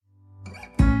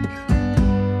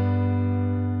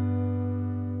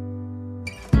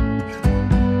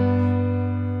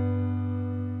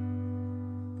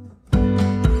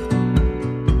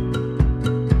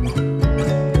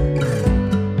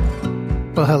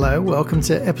Hello, welcome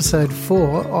to episode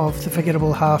 4 of The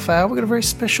Forgettable Half Hour. We've got a very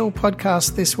special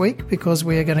podcast this week because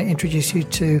we are going to introduce you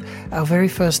to our very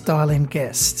first dial-in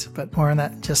guest, but more on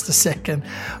that in just a second.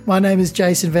 My name is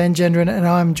Jason Van Genderen and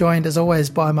I'm joined as always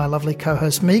by my lovely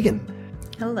co-host Megan.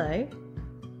 Hello.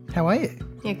 How are you?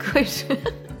 Yeah,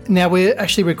 good. Now, we're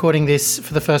actually recording this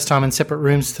for the first time in separate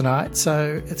rooms tonight,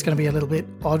 so it's going to be a little bit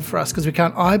odd for us because we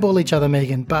can't eyeball each other,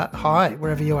 Megan, but hi,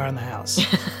 wherever you are in the house.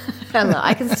 Hello,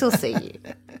 I can still see you.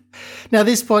 Now,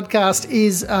 this podcast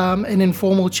is an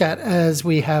informal chat as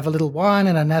we have a little wine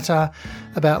and a natter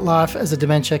about life as a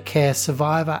dementia care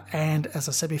survivor. And as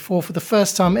I said before, for the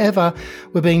first time ever,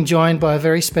 we're being joined by a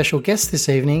very special guest this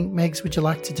evening. Megs, would you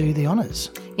like to do the honours?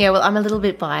 Yeah, well, I'm a little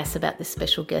bit biased about this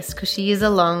special guest because she is a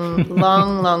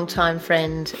long time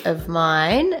friend of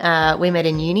mine. We met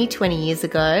in uni 20 years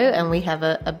ago and we have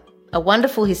a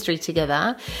wonderful history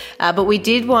together. But we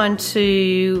did want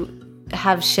to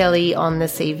have Shelly on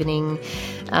this evening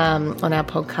on our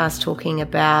podcast talking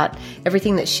about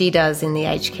everything that she does in the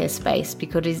aged care space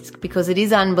because it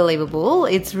is unbelievable.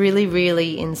 It's really,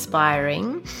 really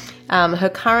inspiring. Her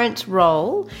current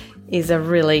role is a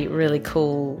really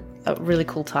cool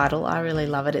title. I really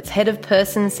love it. It's Head of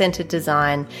Person-Centered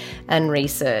Design and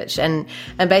Research. And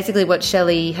basically what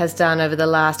Shelly has done over the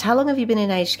last... How long have you been in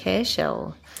aged care,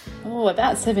 Shell? Oh,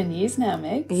 about 7 years now,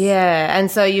 Meg. Yeah,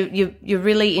 and so you're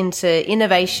really into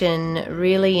innovation,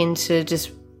 really into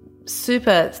just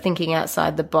super thinking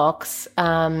outside the box,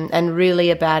 and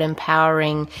really about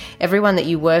empowering everyone that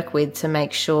you work with to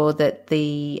make sure that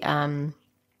the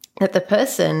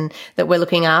person that we're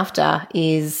looking after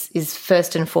is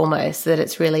first and foremost, that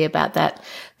it's really about that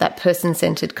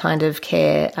person-centered kind of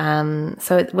care.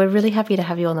 So we're really happy to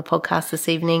have you on the podcast this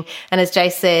evening. And as Jay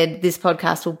said, this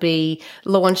podcast will be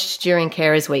launched during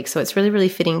Carers Week. So it's really, really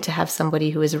fitting to have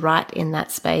somebody who is right in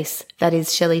that space. That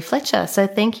is Shelly Fletcher. So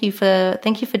thank you for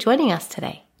joining us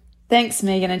today. Thanks,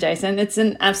 Megan and Jason. It's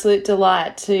an absolute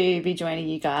delight to be joining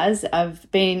you guys.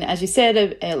 I've been, as you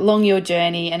said, along your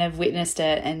journey and have witnessed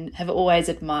it and have always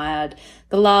admired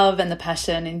the love and the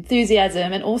passion,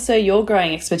 enthusiasm, and also your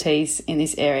growing expertise in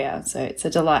this area. So it's a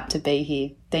delight to be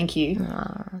here. Thank you.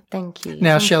 Oh, thank you.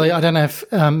 Now, Shelley, I don't know if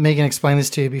Megan explained this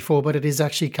to you before, but it is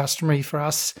actually customary for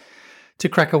us to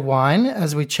crack a wine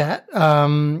as we chat. Is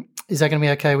that going to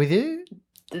be okay with you?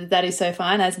 That is so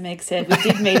fine. As Meg said, we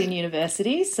did meet in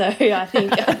university, so I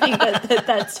think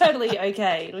that's totally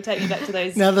okay. It'll take me back to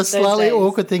those. Now, the slightly days.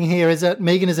 awkward thing here is that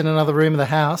Megan is in another room of the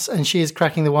house and she is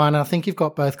cracking the wine. I think you've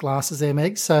got both glasses there,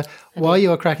 Meg. So while you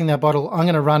are cracking that bottle, I'm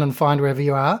going to run and find wherever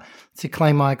you are to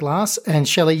claim my glass. And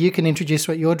Shelley, you can introduce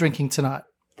what you're drinking tonight.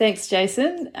 Thanks,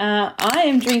 Jason. I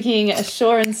am drinking a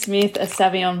Shaw & Smith, a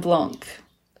Sauvignon Blanc.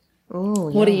 Ooh,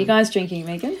 what are you guys drinking,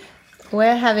 Megan?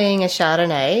 We're having a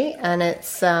Chardonnay, and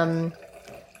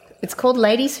it's called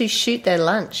Ladies Who Shoot Their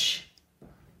Lunch.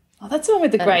 Oh, that's the one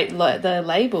with the great the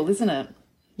label, isn't it?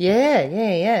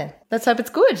 Yeah. Let's hope it's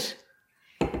good.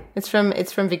 It's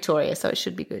from Victoria, so it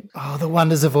should be good. Oh, the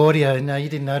wonders of audio. No, you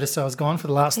didn't notice I was gone for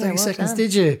the last 30 seconds,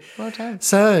 did you? Well done.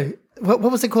 So what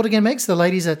was it called again, Meg? The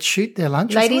ladies that shoot their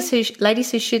lunch? Ladies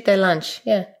who shoot their lunch,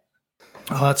 yeah.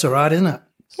 Oh, that's all right, isn't it?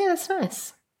 Yeah, that's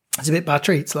nice. It's a bit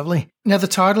buttery. It's lovely. Now, the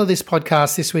title of this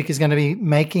podcast this week is going to be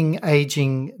Making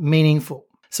Aging Meaningful.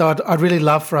 So I'd really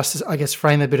love for us to, I guess,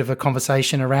 frame a bit of a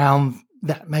conversation around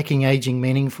that, making aging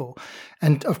meaningful.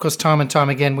 And, of course, time and time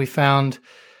again, we found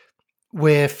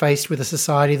we're faced with a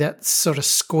society that sort of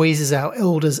squeezes our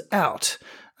elders out,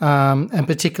 and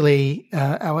particularly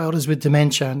our elders with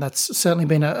dementia. And that's certainly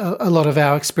been a lot of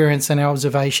our experience and our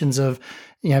observations of,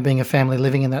 being a family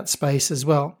living in that space as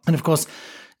well. And, of course,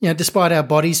 despite our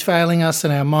bodies failing us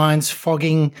and our minds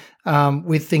fogging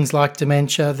with things like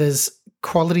dementia, there's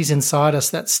qualities inside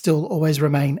us that still always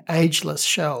remain ageless,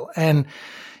 Shell. And,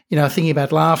 thinking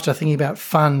about laughter, thinking about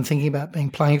fun, thinking about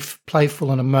being playful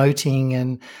and emoting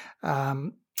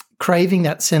and craving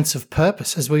that sense of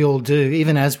purpose, as we all do,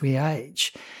 even as we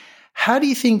age. How do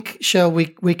you think, Shell,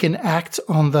 we can act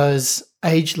on those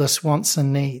ageless wants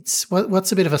and needs?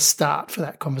 What's a bit of a start for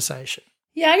that conversation?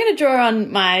 Yeah, I'm going to draw on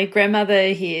my grandmother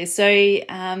here. So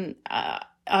I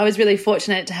was really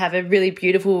fortunate to have a really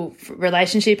beautiful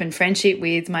relationship and friendship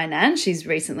with my Nan. She's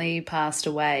recently passed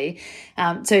away.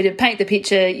 So to paint the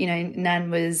picture, Nan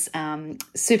was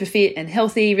super fit and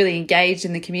healthy, really engaged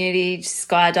in the community,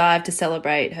 skydived to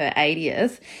celebrate her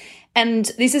 80th.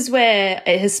 And this is where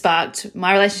it has sparked,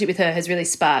 my relationship with her has really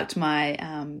sparked my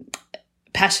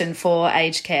passion for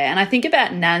aged care. And I think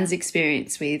about Nan's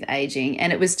experience with aging,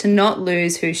 and it was to not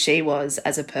lose who she was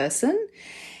as a person.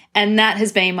 And that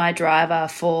has been my driver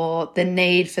for the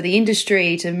need for the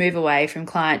industry to move away from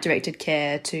client-directed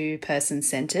care to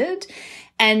person-centred.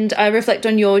 And I reflect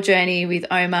on your journey with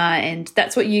Oma, and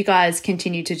that's what you guys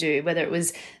continue to do, whether it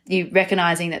was you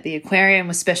recognising that the aquarium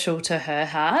was special to her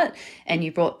heart and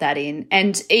you brought that in.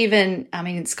 And even, I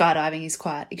mean, skydiving is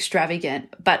quite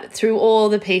extravagant, but through all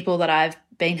the people that I've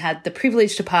had the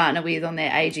privilege to partner with on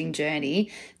their ageing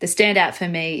journey, the standout for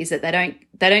me is that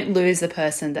they don't lose the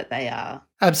person that they are.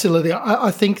 Absolutely. I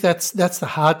think that's the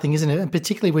hard thing, isn't it? And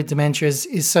particularly with dementia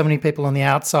is so many people on the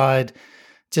outside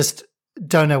just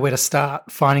don't know where to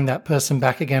start finding that person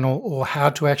back again, or how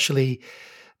to actually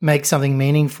make something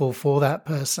meaningful for that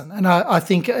person. And I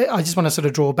think I just want to sort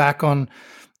of draw back on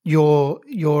your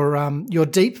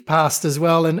deep past as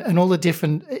well, and all the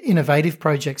different innovative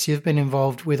projects you've been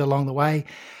involved with along the way.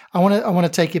 I want to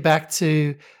take you back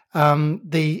to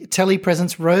the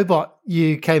telepresence robot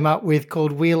you came up with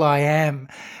called Will I Am,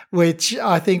 which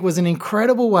I think was an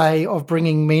incredible way of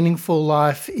bringing meaningful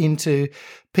life into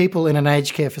people in an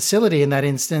aged care facility in that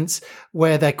instance,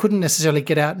 where they couldn't necessarily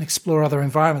get out and explore other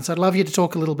environments. I'd love you to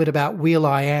talk a little bit about Will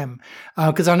I Am,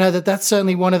 because I know that that's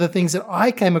certainly one of the things that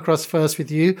I came across first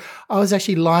with you. I was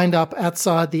actually lined up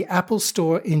outside the Apple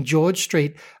store in George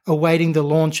Street awaiting the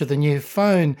launch of the new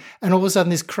phone, and all of a sudden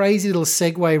this crazy little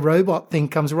Segway robot thing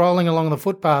comes rolling along the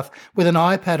footpath with an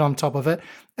iPad on top of it,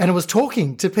 and it was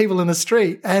talking to people in the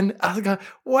street. And I was going,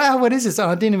 wow, what is this? And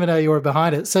I didn't even know you were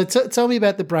behind it. So tell me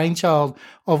about the brainchild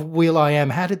of Will I Am.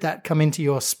 How did that come into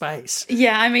your space?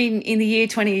 Yeah, I mean, in the year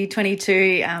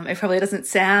 2022, it probably doesn't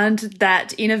sound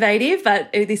that innovative,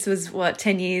 but this was,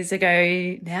 10 years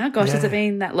ago now? Gosh, has it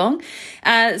been that long?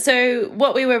 So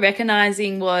what we were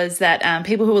recognising was that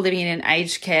people who were living in an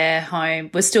aged care home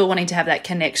were still wanting to have that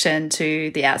connection to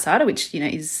the outsider, which,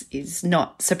 is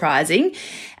not surprising.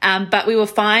 But we were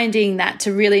finding that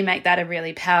to really make that a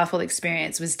really powerful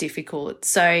experience was difficult.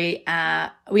 So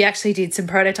we actually did some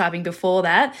prototyping before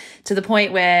that, to the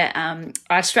point where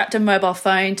I strapped a mobile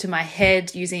phone to my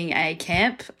head using a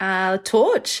camp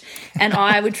torch, and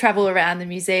I would travel around the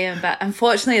museum. But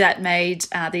unfortunately, that made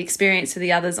the experience for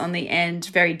the others on the end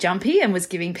very jumpy and was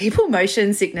giving people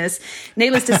motion sickness.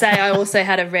 Needless to say, I also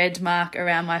had a red mark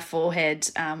around my forehead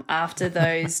after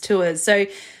those tours. So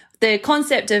the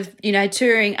concept of,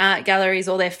 touring art galleries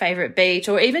or their favourite beach,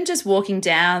 or even just walking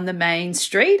down the main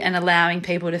street and allowing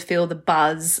people to feel the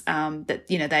buzz that,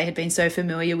 they had been so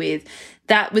familiar with,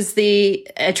 that was the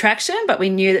attraction. But we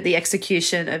knew that the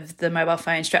execution of the mobile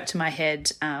phone strapped to my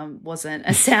head wasn't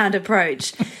a sound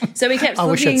approach. So we kept I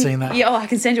wish I'd seen that. Yeah, I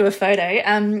can send you a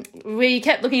photo. We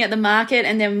kept looking at the market,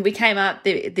 and then we came up,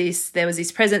 there was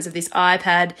this presence of this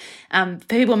iPad.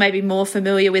 People may be more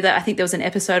familiar with it. I think there was an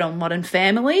episode on Modern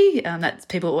Family that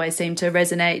people always seem to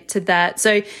resonate to that.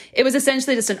 So it was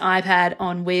essentially just an iPad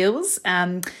on wheels.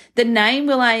 The name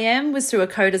Will I Am was through a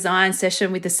co-design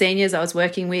session with the seniors I was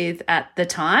working with at the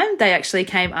time. They actually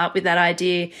came up with that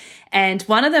idea, and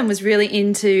one of them was really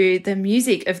into the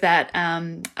music of that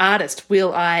artist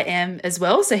Will I Am as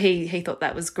well, so he thought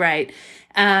that was great.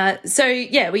 We had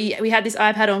this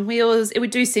iPad on wheels. It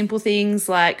would do simple things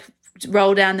like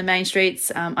roll down the main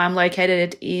streets. I'm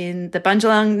located in the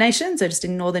Bundjalung Nation, so just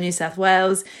in northern New South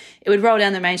Wales. It would roll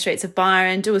down the main streets of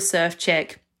Byron, do a surf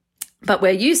check. But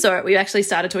where you saw it, we actually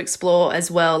started to explore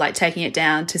as well, like taking it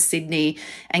down to Sydney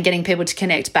and getting people to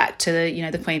connect back to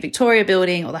the Queen Victoria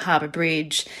building or the Harbour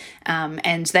Bridge.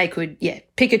 And they could,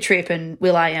 pick a trip, and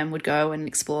Will I Am would go and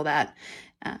explore that.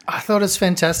 I thought it was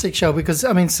fantastic, Shell, because,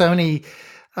 I mean, so many,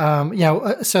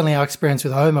 certainly our experience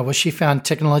with Oma was she found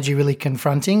technology really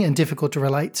confronting and difficult to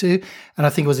relate to. And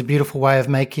I think it was a beautiful way of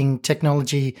making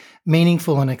technology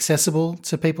meaningful and accessible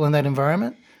to people in that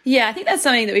environment. Yeah, I think that's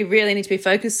something that we really need to be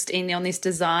focused in on this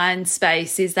design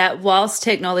space, is that whilst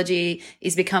technology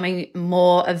is becoming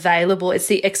more available, it's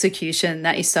the execution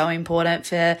that is so important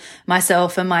for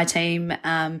myself and my team,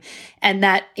 and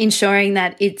that ensuring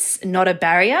that it's not a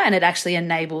barrier and it actually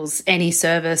enables any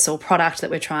service or product that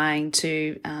we're trying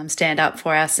to stand up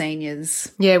for our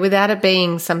seniors. Yeah, without it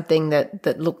being something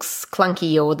that looks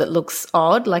clunky or that looks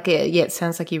odd. It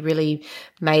sounds like you really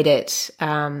made it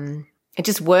and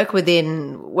just work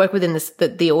within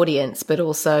the audience, but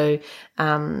also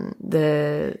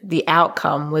the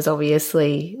outcome was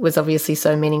obviously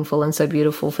so meaningful and so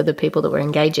beautiful for the people that were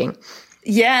engaging.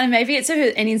 Yeah, and maybe it's an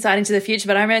insight into the future,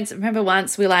 but I remember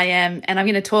once will.i.am, and I'm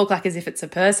going to talk like as if it's a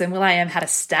person, will.i.am had a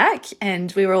stack,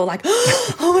 and we were all like,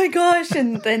 oh my gosh,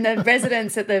 and then the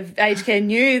residents at the aged care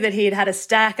knew that he had a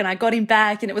stack, and I got him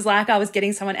back, and it was like I was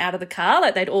getting someone out of the car,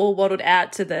 like they'd all waddled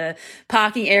out to the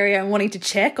parking area and wanting to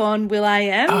check on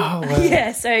will.i.am. Oh, wow.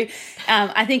 Yeah, so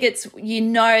I think it's,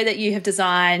 that you have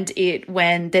designed it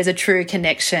when there's a true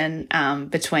connection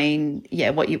between,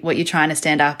 what you're trying to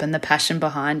stand up and the passion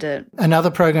behind it. Another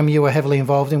program you were heavily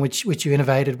involved in, which you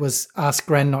innovated, was Ask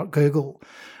Gran Not Google,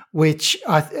 which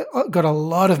got a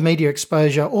lot of media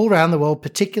exposure all around the world,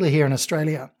 particularly here in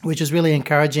Australia, which is really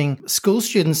encouraging school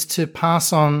students to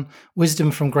pass on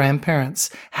wisdom from grandparents.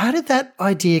 How did that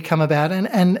idea come about,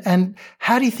 and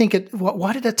how do you think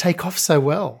why did it take off so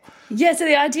well? Yeah, so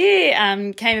the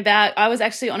idea came about, I was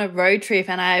actually on a road trip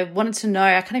and I wanted to know,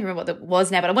 I can't even remember what that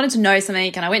was now, but I wanted to know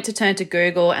something, and I went to turn to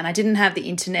Google and I didn't have the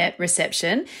internet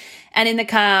reception. And in the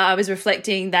car, I was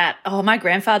reflecting that, my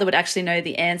grandfather would actually know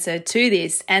the answer to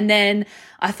this. And then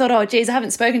I thought, I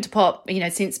haven't spoken to Pop,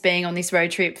 since being on this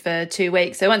road trip for 2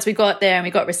 weeks. So once we got there and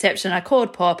we got reception, I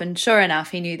called Pop, and sure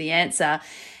enough, he knew the answer.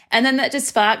 And then that just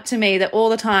sparked to me that all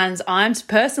the times I'm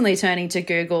personally turning to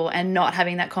Google and not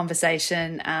having that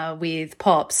conversation with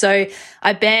Pop. So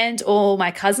I banned all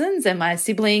my cousins and my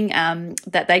sibling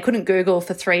that they couldn't Google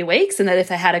for 3 weeks, and that if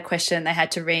they had a question, they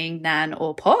had to ring Nan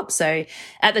or Pop. So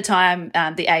at the time,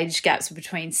 the age gaps were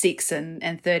between 6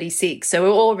 and 36. So we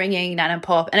were all ringing Nan and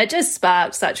Pop, and it just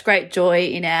sparked such great joy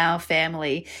in our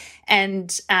family.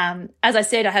 And as I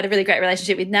said, I had a really great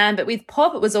relationship with Nan, but with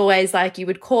Pop, it was always like you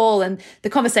would call and the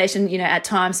conversation, at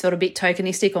times felt a bit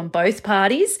tokenistic on both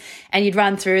parties, and you'd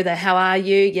run through the, how are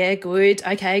you? Yeah, good.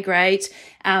 Okay, great.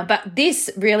 But this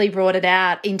really brought it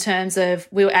out in terms of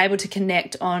we were able to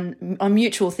connect on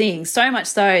mutual things, so much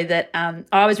so that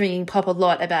I was ringing Pop a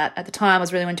lot about, at the time, I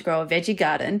was really wanting to grow a veggie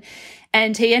garden.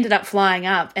 And he ended up flying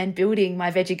up and building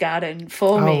my veggie garden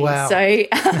for me. Wow. So,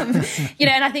 and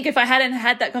I think if I hadn't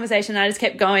had that conversation, I just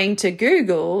kept going to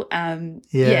Google,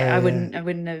 I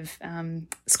wouldn't have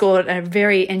scored a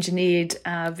very engineered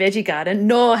veggie garden,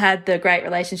 nor had the great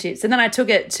relationships. And then I took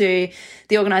it to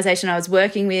the organisation I was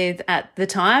working with at the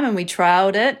time, and we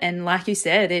trialled it. And like you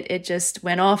said, it just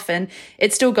went off, and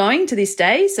it's still going to this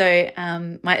day. So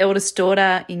my eldest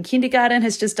daughter in kindergarten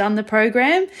has just done the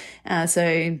program.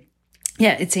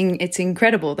 Yeah, it's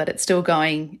incredible that it's still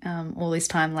going all this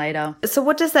time later. So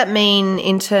what does that mean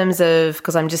in terms of,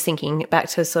 because I'm just thinking back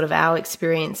to sort of our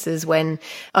experiences when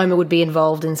Oma would be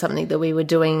involved in something that we were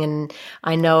doing, and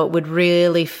I know it would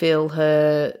really fill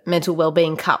her mental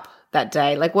wellbeing cup that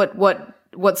day. Like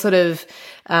what sort of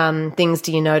things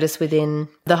do you notice within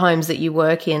the homes that you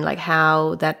work in, like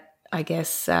how that, I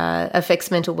guess, affects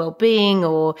mental wellbeing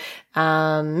or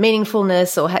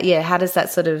meaningfulness, or how does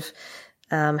that sort of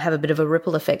have a bit of a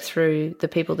ripple effect through the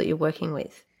people that you're working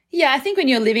with? Yeah, I think when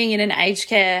you're living in an aged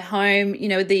care home,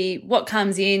 what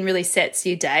comes in really sets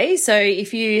your day. So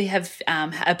if you have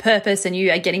a purpose and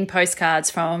you are getting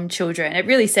postcards from children, it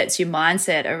really sets your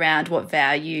mindset around what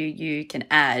value you can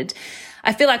add.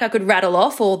 I feel like I could rattle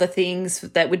off all the things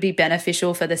that would be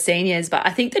beneficial for the seniors, but I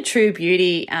think the true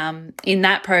beauty in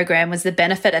that program was the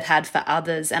benefit it had for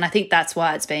others, and I think that's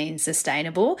why it's been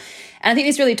sustainable. And I think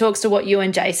this really talks to what you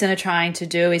and Jason are trying to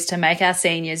do, is to make our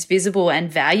seniors visible and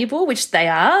valuable, which they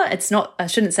are. It's not, I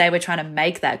shouldn't say we're trying to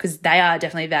make that, because they are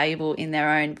definitely valuable in their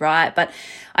own right. But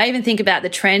I even think about the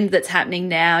trend that's happening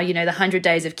now, the 100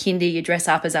 days of kindy, you dress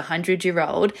up as a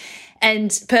 100-year-old.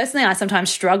 And personally, I sometimes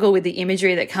struggle with the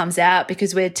imagery that comes out,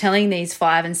 because we're telling these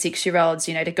 5 and 6-year-olds,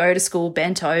 to go to school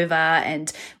bent over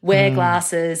and wear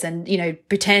glasses and,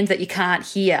 pretend that you can't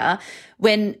hear,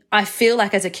 when I feel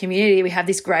like as a community, we have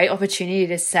this great opportunity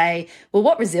to say, well,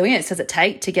 what resilience does it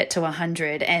take to get to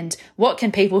 100? And what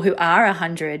can people who are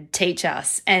 100 teach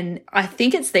us? And I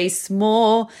think it's these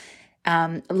small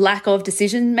lack of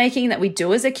decision making that we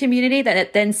do as a community that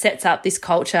it then sets up this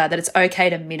culture that it's okay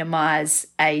to minimize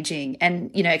aging. And,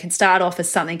 it can start off as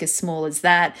something as small as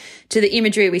that, to the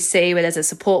imagery we see where there's a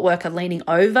support worker leaning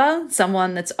over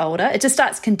someone that's older. It just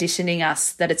starts conditioning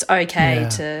us that it's okay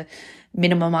to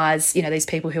minimize, these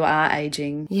people who are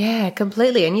aging. Yeah,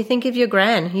 completely. And you think of your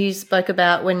gran, who you spoke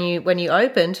about when you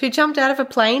opened, who jumped out of a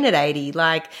plane at 80.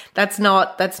 Like that's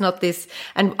not this.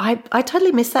 And I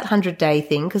totally missed that 100-day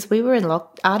thing, because we were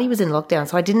Artie was in lockdown,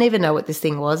 so I didn't even know what this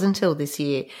thing was until this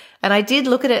year. And I did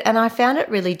look at it, and I found it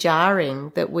really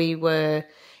jarring that we were,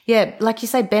 like you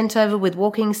say, bent over with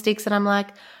walking sticks, and I'm like,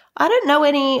 I don't know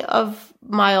any of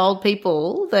my old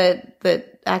people that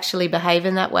actually behave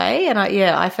in that way. And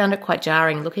I found it quite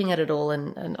jarring looking at it all,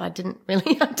 and I didn't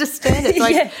really understand it. So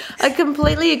Yeah. I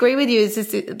completely agree with you. It's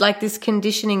this, like this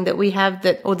conditioning that we have,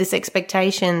 that, or this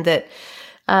expectation that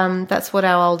that's what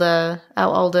our older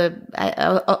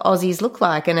Aussies look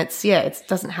like. And it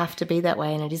doesn't have to be that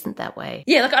way, and it isn't that way.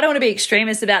 Yeah, look, I don't want to be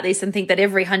extremist about this and think that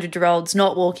every 100-year-old's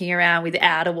not walking around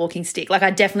without a walking stick. Like,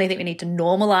 I definitely think we need to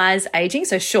normalise aging.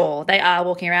 So sure, they are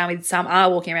walking around with, some are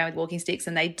walking around with walking sticks,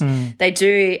 and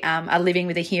they are living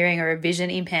with a hearing or a vision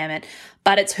impairment.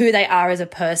 But it's who they are as a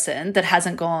person that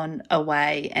hasn't gone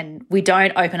away. And we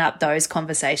don't open up those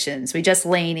conversations. We just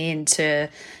lean into,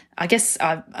 I guess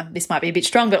this might be a bit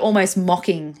strong, but almost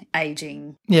mocking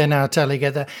aging. Yeah, no, I totally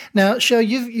get that. Now, Shell,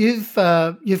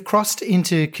 you've crossed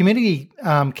into community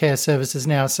care services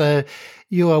now, so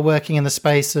you are working in the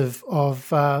space of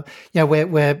where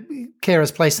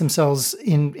carers place themselves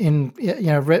in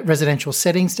residential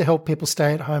settings to help people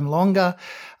stay at home longer,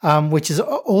 which is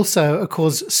also, of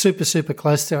course, super, super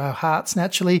close to our hearts.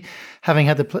 Naturally, having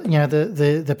had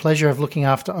the pleasure of looking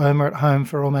after Oma at home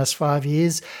for almost 5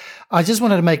 years. I just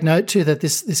wanted to make note too that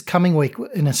this coming week,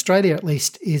 in Australia at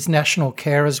least, is National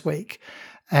Carers Week.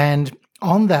 And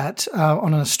on that,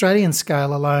 on an Australian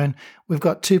scale alone, we've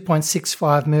got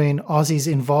 2.65 million Aussies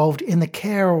involved in the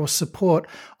care or support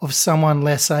of someone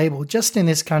less able, just in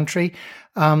this country.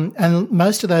 And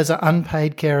most of those are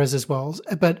unpaid carers as well.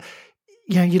 But,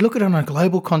 you look at it on a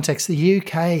global context, the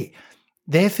UK,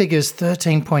 their figure's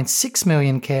 13.6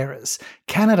 million carers.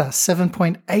 Canada,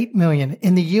 7.8 million.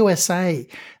 In the USA,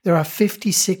 there are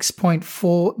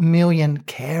 56.4 million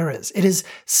carers. It is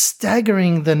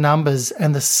staggering, the numbers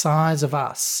and the size of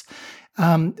us.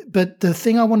 But the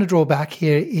thing I want to draw back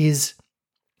here is,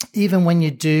 even when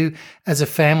you do, as a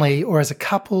family or as a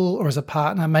couple or as a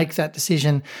partner, make that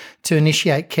decision to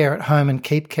initiate care at home and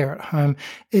keep care at home,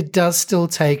 it does still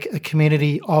take a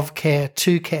community of care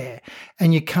to care.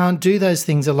 And you can't do those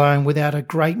things alone without a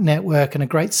great network and a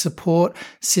great support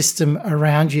system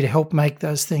around you to help make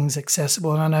those things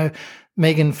accessible. And I know,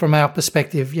 Megan, from our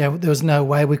perspective, there was no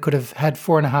way we could have had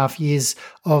 4.5 years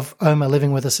of Oma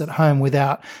living with us at home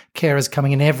without carers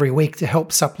coming in every week to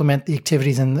help supplement the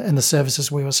activities and the services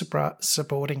we were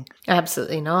supporting.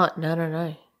 Absolutely not.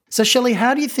 No. So, Shelley,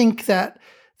 how do you think that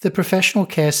the professional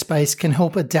care space can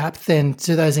help adapt then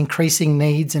to those increasing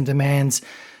needs and demands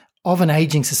of an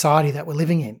ageing society that we're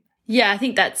living in? Yeah, I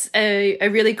think that's a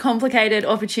really complicated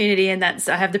opportunity, and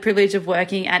I have the privilege of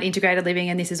working at Integrated Living,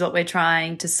 and this is what we're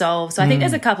trying to solve. So I think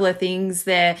there's a couple of things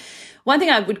there. One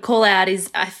thing I would call out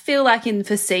is, I feel like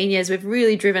for seniors, we've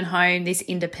really driven home this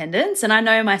independence. And I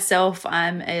know myself,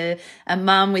 I'm a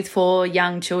mum with 4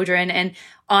 young children, and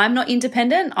I'm not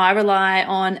independent. I rely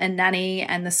on a nanny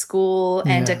and the school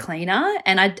and a cleaner.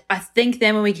 And I think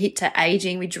then when we get to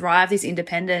aging, we drive this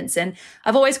independence. And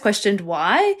I've always questioned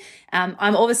why. I'm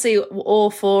obviously all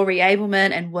for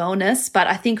reablement and wellness, but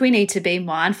I think we need to be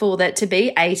mindful that to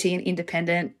be 80 and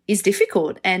independent is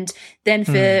difficult. And then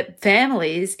for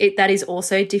families, that is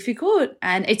also difficult.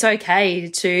 And it's okay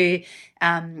to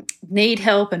need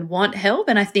help and want help.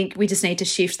 And I think we just need to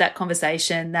shift that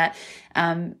conversation that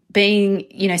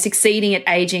succeeding at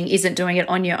aging isn't doing it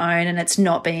on your own, and it's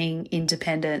not being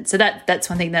independent. So that's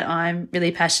one thing that I'm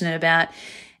really passionate about.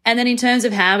 And then in terms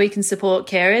of how we can support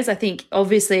carers, I think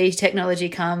obviously technology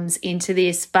comes into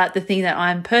this, but the thing that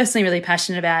I'm personally really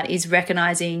passionate about is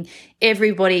recognising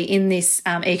everybody in this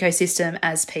ecosystem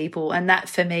as people. And that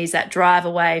for me is that drive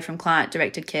away from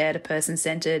client-directed care to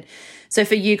person-centred. So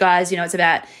for you guys, it's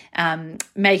about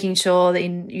making sure that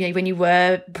when you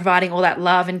were providing all that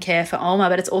love and care for Oma,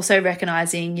 but it's also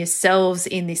recognising yourselves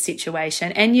in this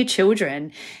situation and your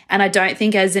children. And I don't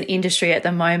think as an industry at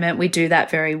the moment we do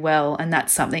that very well. And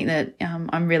that's something that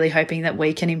I'm really hoping that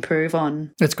we can improve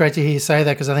on. It's great to hear you say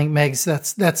that, because I think,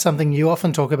 Megs, that's something you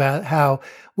often talk about, how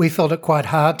we felt it quite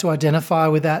hard to identify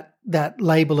with that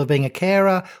label of being a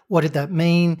carer. What did that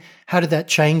mean? How did that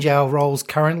change our roles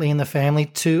currently in the family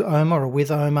to Oma or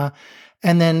with Oma?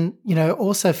 And then,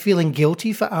 also feeling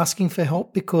guilty for asking for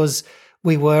help because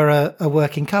we were a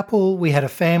working couple, we had a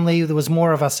family, there was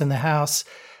more of us in the house,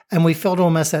 and we felt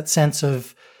almost that sense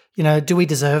of, do we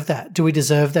deserve that? Do we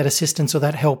deserve that assistance or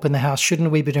that help in the house?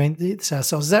 Shouldn't we be doing this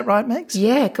ourselves? Is that right, Megs?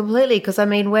 Yeah, completely. Because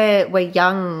we're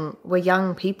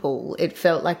young people. It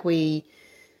felt like we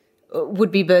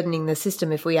would be burdening the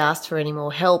system if we asked for any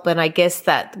more help. And I guess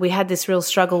that we had this real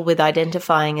struggle with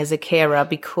identifying as a carer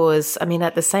because,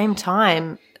 at the same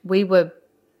time, we were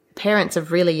parents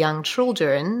of really young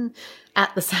children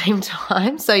at the same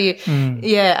time. So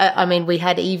I mean, we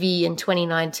had Evie in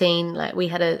 2019. Like we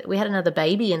had another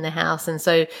baby in the house, and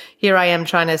so here I am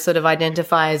trying to sort of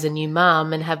identify as a new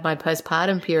mum and have my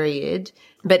postpartum period,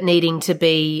 but needing to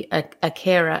be a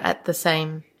carer at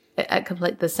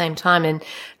complete the same time,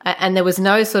 and there was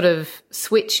no sort of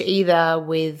switch either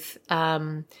with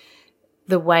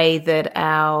the way that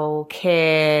our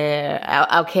care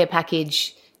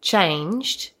package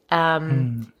changed.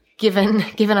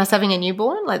 Given us having a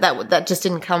newborn, like that just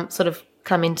didn't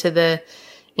come into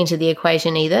the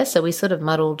equation either. So we sort of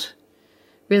muddled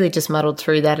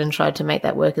through that and tried to make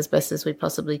that work as best as we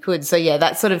possibly could. So yeah,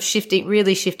 that's sort of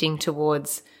shifting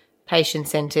towards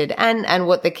patient-centered and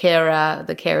what the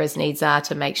carer's needs are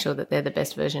to make sure that they're the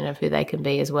best version of who they can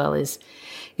be as well is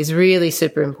really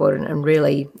super important, and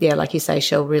really, yeah, like you say,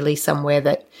 Shell, really somewhere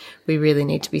that we really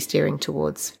need to be steering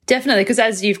towards. Definitely, because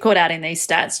as you've called out in these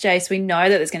stats, Jace, we know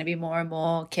that there's going to be more and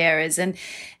more carers. And,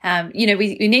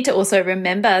 we need to also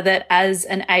remember that as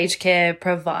an aged care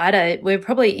provider, we're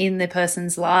probably in the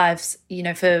person's lives,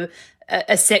 for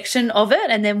a section of it,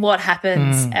 and then what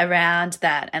happens around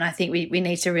that. And I think we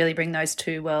need to really bring those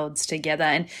two worlds together.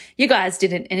 And you guys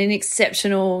did an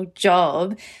exceptional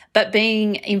job, but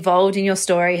being involved in your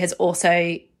story has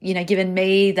also, given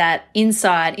me that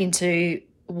insight into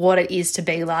what it is to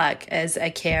be like as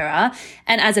a carer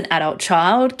and as an adult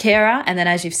child carer. And then,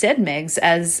 as you've said, Megs,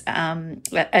 as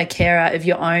a carer of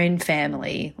your own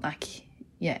family,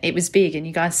 yeah, it was big and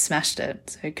you guys smashed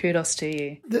it. So kudos to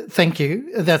you. Thank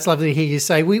you. That's lovely to hear you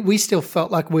say. We still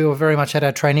felt like we were very much had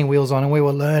our training wheels on and we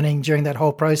were learning during that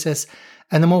whole process.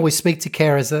 And the more we speak to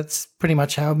carers, that's pretty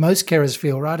much how most carers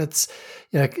feel, right? It's,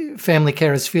 family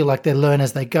carers feel like they learn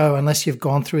as they go unless you've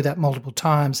gone through that multiple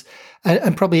times.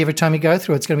 And probably every time you go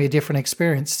through, it's going to be a different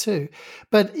experience too.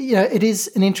 But, it is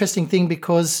an interesting thing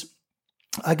because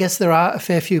I guess there are a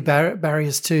fair few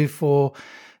barriers too for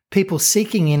people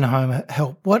seeking in-home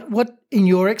help. What in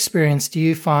your experience do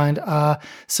you find are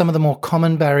some of the more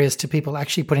common barriers to people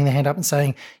actually putting their hand up and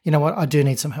saying, you know what, I do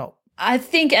need some help? I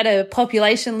think at a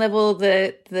population level,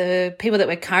 the people that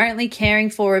we're currently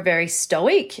caring for are very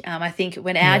stoic. I think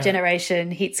when our generation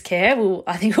hits care,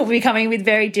 I think we'll be coming with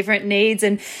very different needs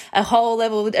and a whole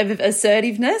level of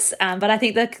assertiveness. But I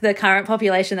think the current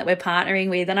population that we're partnering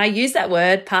with, and I use that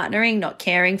word partnering, not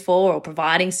caring for or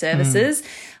providing services.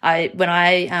 When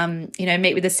I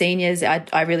meet with the seniors,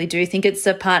 I really do think it's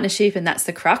a partnership, and that's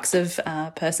the crux of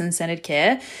person-centered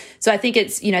care. So I think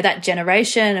it's, that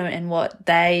generation and what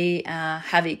they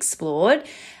have explored.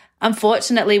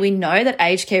 Unfortunately, we know that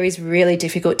aged care is really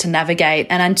difficult to navigate,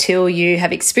 and until you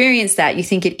have experienced that, you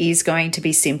think it is going to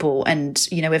be simple. And,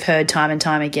 we've heard time and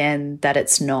time again that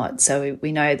it's not. So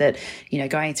we know that,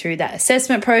 going through that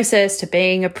assessment process to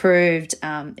being approved,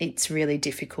 it's really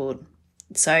difficult.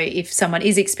 So if someone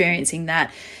is experiencing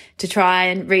that, to try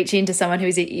and reach into someone who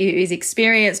is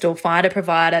experienced or find a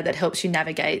provider that helps you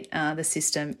navigate the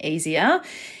system easier,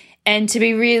 and to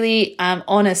be really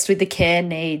honest with the care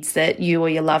needs that you or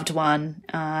your loved one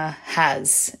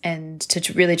has, and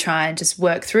to really try and just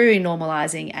work through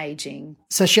normalising ageing.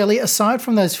 So, Shelley, aside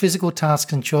from those physical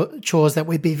tasks and chores that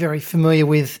we'd be very familiar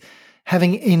with,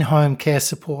 having in-home care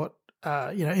support,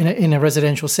 in a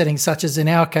residential setting, such as in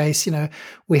our case,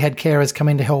 we had carers come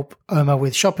in to help Oma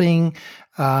with shopping,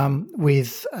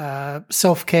 with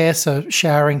self-care, so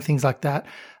showering, things like that.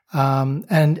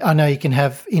 And I know you can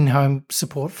have in-home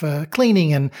support for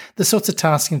cleaning and the sorts of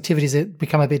tasks and activities that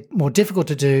become a bit more difficult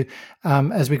to do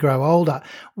as we grow older.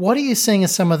 What are you seeing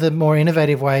as some of the more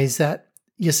innovative ways that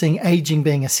you're seeing ageing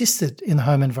being assisted in the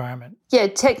home environment? Yeah,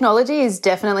 technology is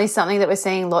definitely something that we're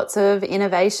seeing lots of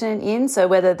innovation in. So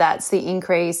whether that's the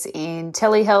increase in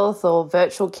telehealth or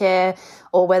virtual care,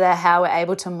 or whether how we're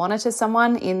able to monitor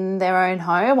someone in their own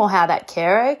home, or how that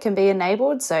carer can be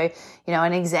enabled. So,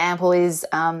 an example is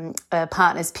a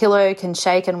partner's pillow can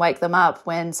shake and wake them up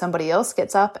when somebody else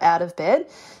gets up out of bed.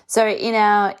 So in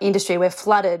our industry, we're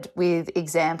flooded with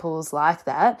examples like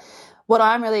that. What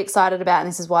I'm really excited about, and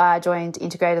this is why I joined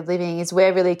Integrated Living, is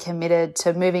we're really committed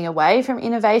to moving away from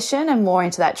innovation and more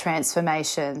into that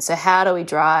transformation. So how do we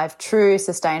drive true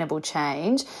sustainable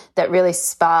change that really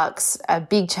sparks a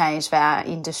big change for our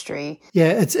industry?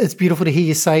 Yeah, it's beautiful to hear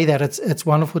you say that. It's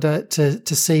wonderful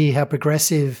to see how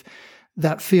progressive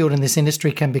that field and this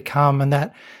industry can become, and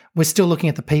that we're still looking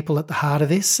at the people at the heart of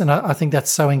this. And I think that's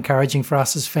so encouraging for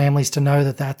us as families to know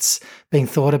that that's being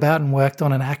thought about and worked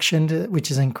on and actioned,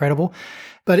 which is incredible.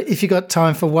 But if you've got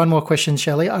time for one more question,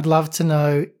 Shelley, I'd love to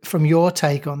know from your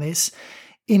take on this,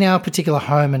 in our particular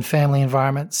home and family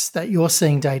environments that you're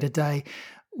seeing day to day,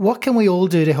 What can we all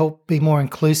do to help be more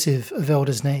inclusive of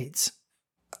elders' needs?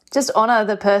 Just honour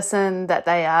the person that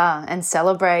they are and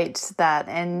celebrate that.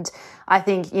 And I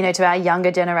think, to our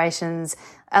younger generations,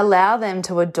 allow them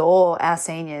to adore our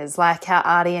seniors, like how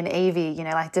Artie and Evie,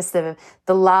 like just the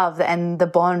love and the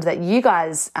bond that you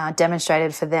guys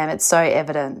demonstrated for them. It's so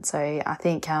evident. So I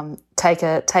think take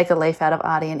a leaf out of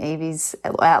Artie and Evie's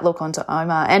outlook onto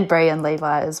Omar and Bree and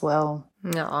Levi as well.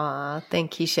 Aw,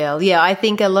 thank you, Shell. Yeah, I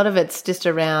think a lot of it's just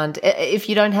around if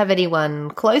you don't have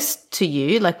anyone close to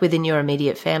you, like within your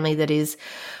immediate family that is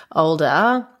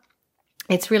older,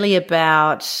 it's really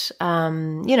about,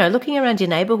 looking around your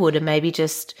neighbourhood and maybe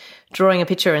just drawing a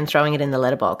picture and throwing it in the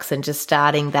letterbox and just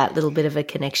starting that little bit of a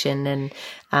connection and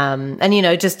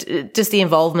just the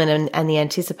involvement and the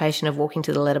anticipation of walking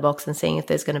to the letterbox and seeing if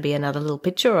there's going to be another little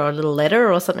picture or a little letter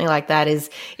or something like that is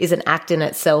an act in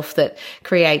itself that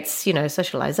creates,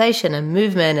 socialization and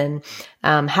movement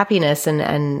and happiness and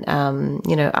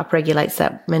upregulates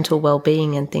that mental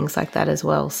well-being and things like that as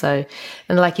well. So,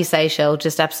 and like you say, Shell,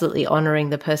 just absolutely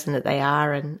honouring the person that they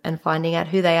are and finding out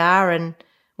who they are and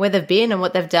where they've been and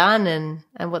what they've done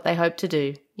and what they hope to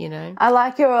do, I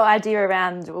like your idea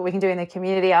around what we can do in the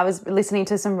community. I was listening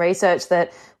to some research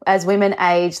that as women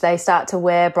age, they start to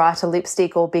wear brighter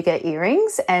lipstick or bigger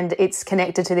earrings, and it's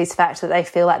connected to this fact that they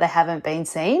feel like they haven't been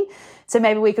seen. So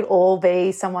maybe we could all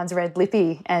be someone's red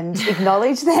lippy and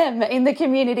acknowledge them in the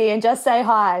community and just say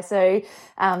hi. So,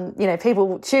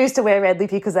 people choose to wear red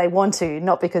lippy because they want to,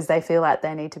 not because they feel like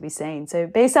they need to be seen. So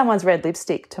be someone's red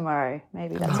lipstick tomorrow.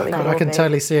 Maybe that's what we could all I can be.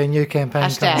 totally see a new campaign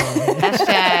coming on.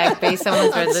 Hashtag be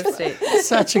someone's red lipstick.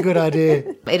 Such a good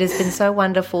idea. It has been so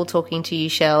wonderful talking to you,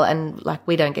 Shell, and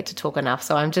we don't get to talk enough.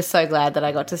 So I'm just so glad that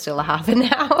I got to still a half an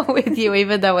hour with you,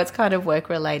 even though it's kind of work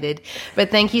related. But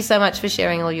thank you so much for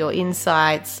sharing all your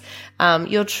insights.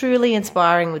 You're truly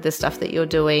inspiring with the stuff that you're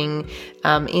doing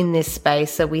in this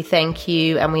space. So we thank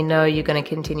you, and we know you're going to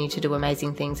continue to do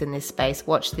amazing things in this space.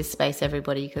 Watch this space,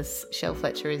 everybody, because Shelly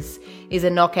Fletcher is a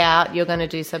knockout. You're going to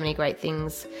do so many great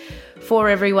things for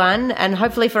everyone, and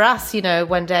hopefully for us,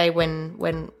 one day when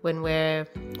we're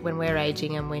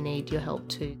aging and we need your help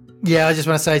too. Yeah, I just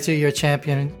want to say to you, you're a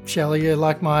champion, Shelley. You're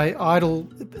like my idol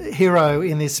hero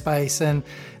in this space, and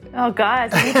oh, guys,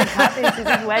 I need to cut this.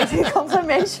 This is way too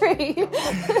complimentary.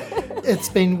 It's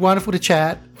been wonderful to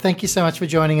chat. Thank you so much for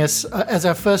joining us as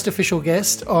our first official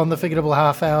guest on the Forgettable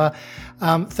Half Hour.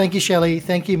 Thank you, Shelley.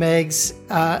 Thank you, Megs.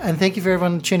 And thank you for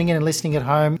everyone tuning in and listening at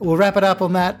home. We'll wrap it up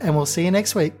on that, and we'll see you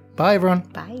next week. Bye, everyone.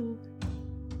 Bye.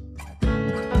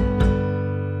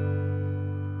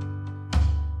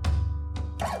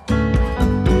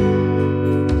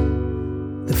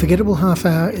 The Forgettable Half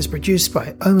Hour is produced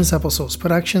by Oma's Applesauce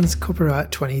Productions,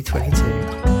 copyright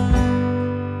 2022.